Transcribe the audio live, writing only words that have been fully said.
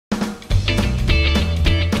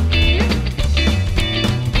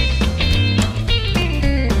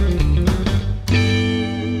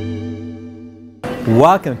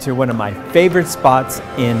Welcome to one of my favorite spots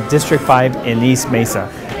in District 5 in East Mesa,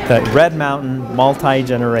 the Red Mountain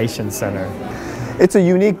Multigenerational Center. It's a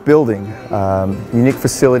unique building, unique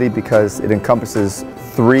facility because it encompasses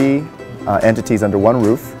three entities under one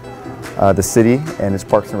roof, the city and its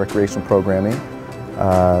parks and recreation programming,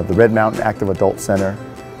 the Red Mountain Active Adult Center,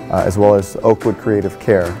 as well as Oakwood Creative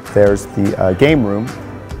Care. There's the game room,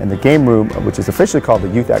 and the game room, which is officially called the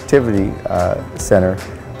Youth Activity Center,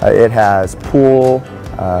 it has pool,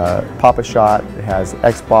 Pop-A-Shot, it has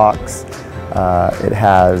Xbox, it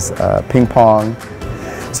has ping pong.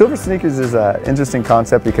 Silver Sneakers is an interesting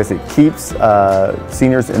concept because it keeps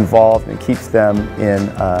seniors involved and keeps them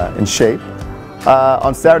in shape.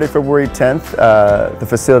 On Saturday, February 10th, the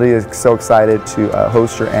facility is so excited to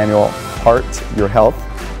host your annual Heart Your Health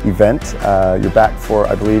event. You're back for,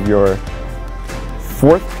 I believe, your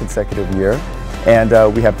 4th consecutive year. And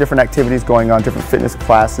we have different activities going on, different fitness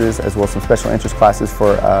classes, as well as some special interest classes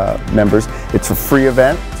for members. It's a free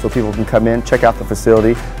event, so people can come in, check out the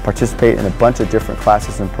facility, participate in a bunch of different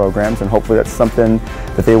classes and programs, and hopefully that's something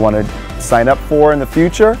that they want to sign up for in the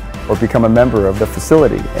future or become a member of the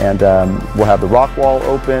facility. And we'll have the rock wall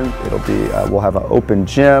open. It'll be, we'll have an open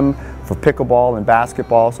gym for pickleball and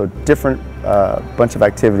basketball, so different bunch of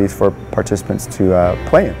activities for participants to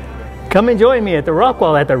play in. Come and join me at the rock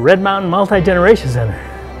wall at the Red Mountain Multi-Generation Center.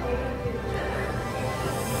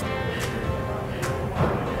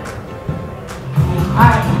 All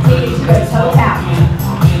right, continue to go toe tap.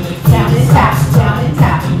 Down and tap, down and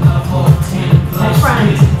tap. My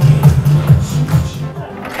front.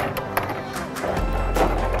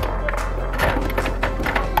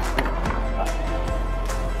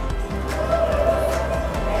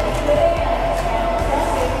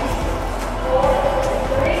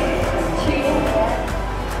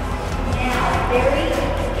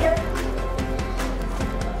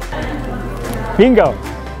 Bingo!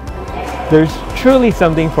 There's truly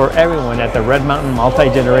something for everyone at the Red Mountain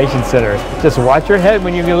Multi-Generation Center. Just watch your head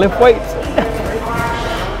when you can lift weights.